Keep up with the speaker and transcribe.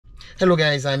Hello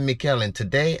guys, I'm Mikkel, and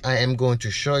today I am going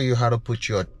to show you how to put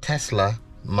your Tesla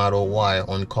Model Y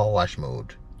on car wash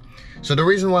mode. So the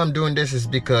reason why I'm doing this is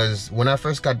because when I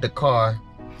first got the car,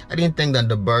 I didn't think that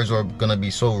the birds were gonna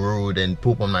be so rude and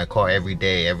poop on my car every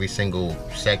day, every single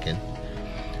second.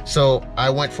 So I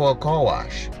went for a car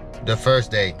wash the first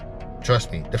day.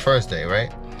 Trust me, the first day,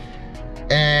 right?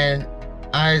 And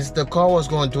as the car was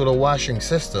going through the washing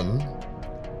system,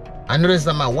 I noticed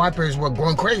that my wipers were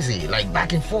going crazy, like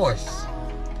back and forth.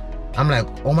 I'm like,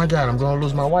 oh my God, I'm gonna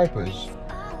lose my wipers.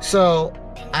 So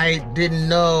I didn't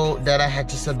know that I had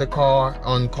to set the car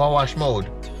on car wash mode.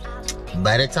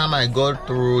 By the time I go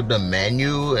through the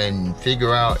menu and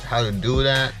figure out how to do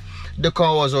that, the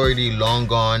car was already long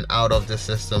gone out of the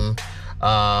system.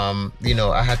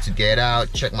 I had to get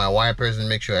out, check my wipers and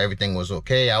make sure everything was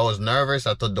okay. I was nervous.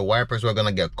 I thought the wipers were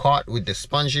gonna get caught with the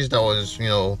sponges that was,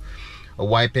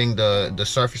 wiping the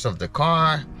surface of the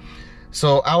car.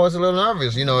 So I was a little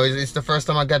nervous. It's the first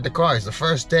time I got the car. It's the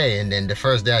first day, and then the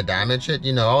first day I damaged it.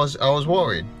 I was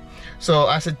worried. So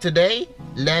I said, today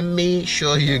let me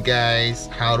show you guys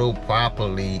how to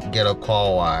properly get a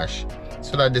car wash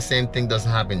so that the same thing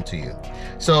doesn't happen to you.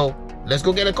 So let's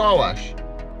go get a car wash.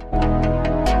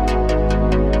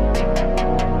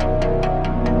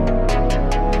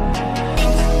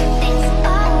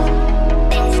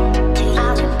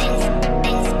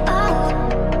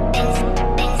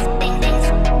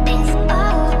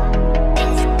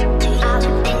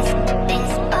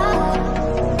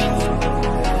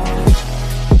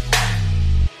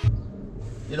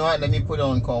 You know what, let me put it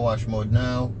on car wash mode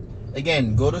now.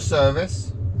 Again, go to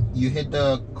service, you hit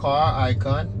the car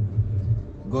icon,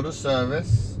 go to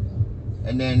service,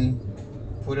 and then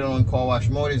put it on car wash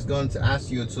mode. It's going to ask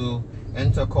you to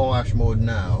enter car wash mode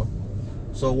now.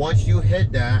 So once you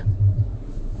hit that,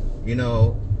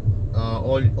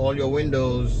 all your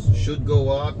windows should go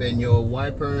up and your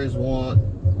wipers won't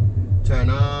turn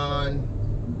on.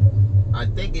 I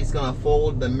think it's gonna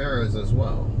fold the mirrors as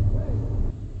well.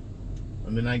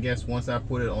 And then I guess once I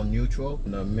put it on neutral,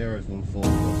 the mirrors will fold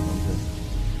or something.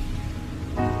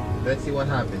 Let's see what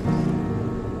happens.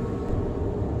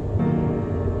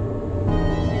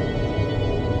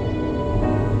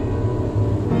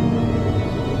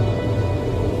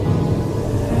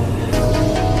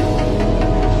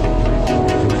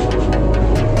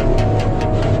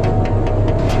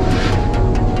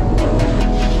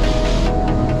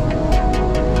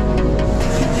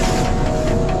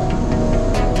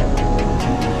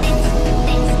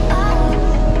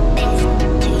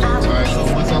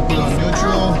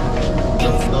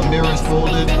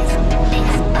 Folded.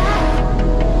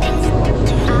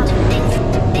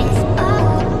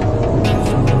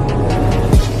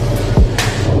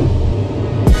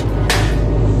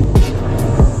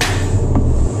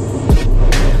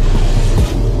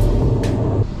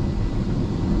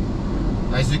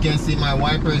 As you can see, my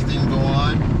wipers didn't go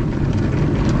on.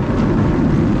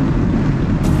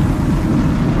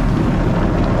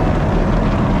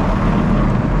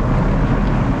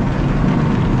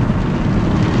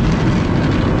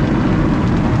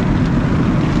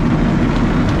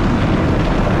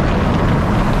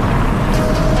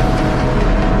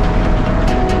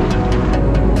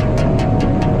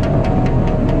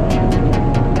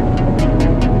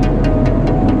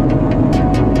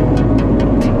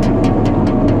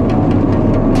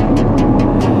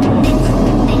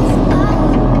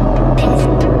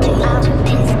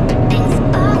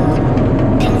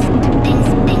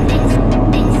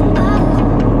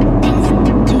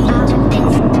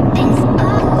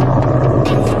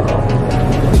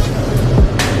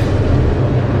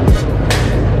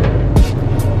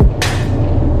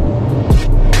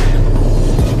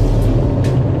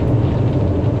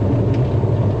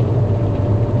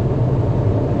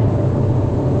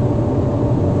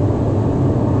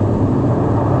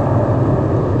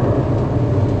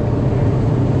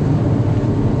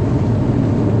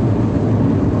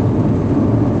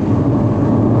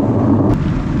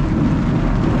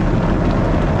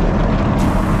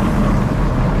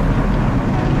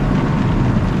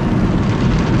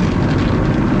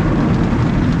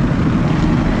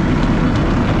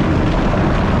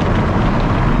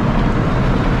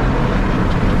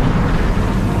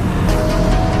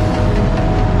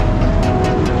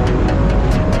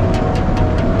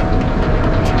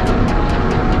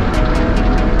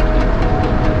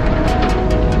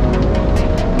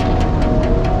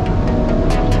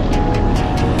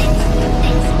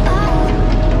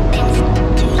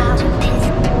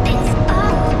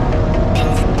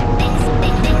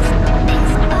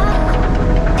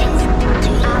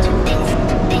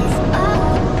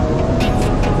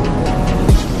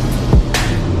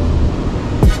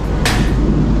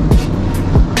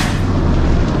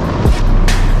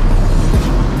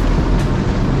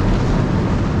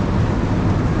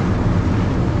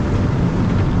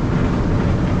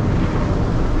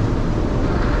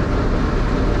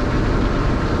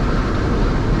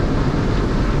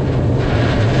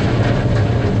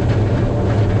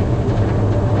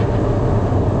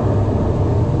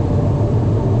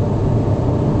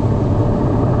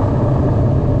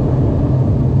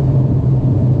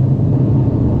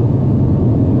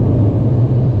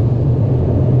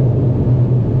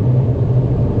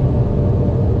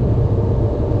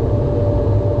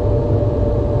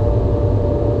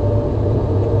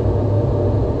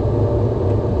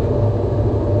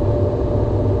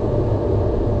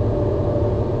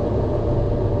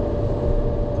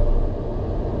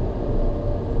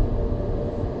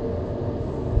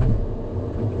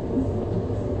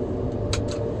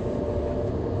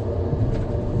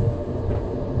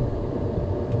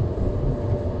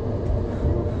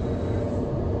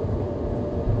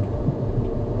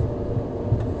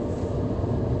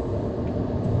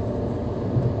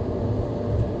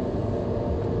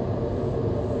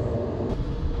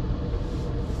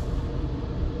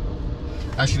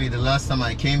 Actually, the last time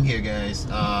I came here, guys,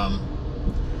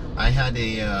 I had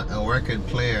a record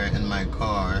player in my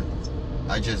car.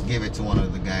 I just gave it to one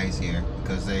of the guys here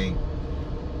because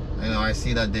I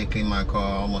see that they clean my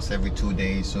car almost every 2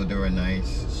 days, so they were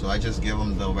nice. So I just give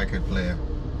them the record player.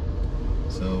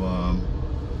 So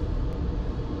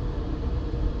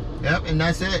yep, and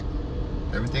that's it.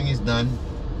 Everything is done,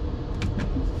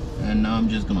 and now I'm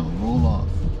just gonna roll off.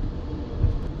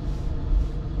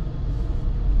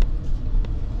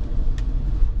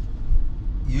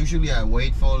 Usually I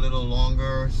wait for a little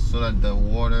longer so that the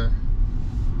water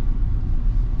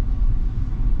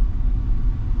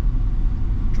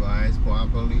dries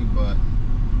properly, but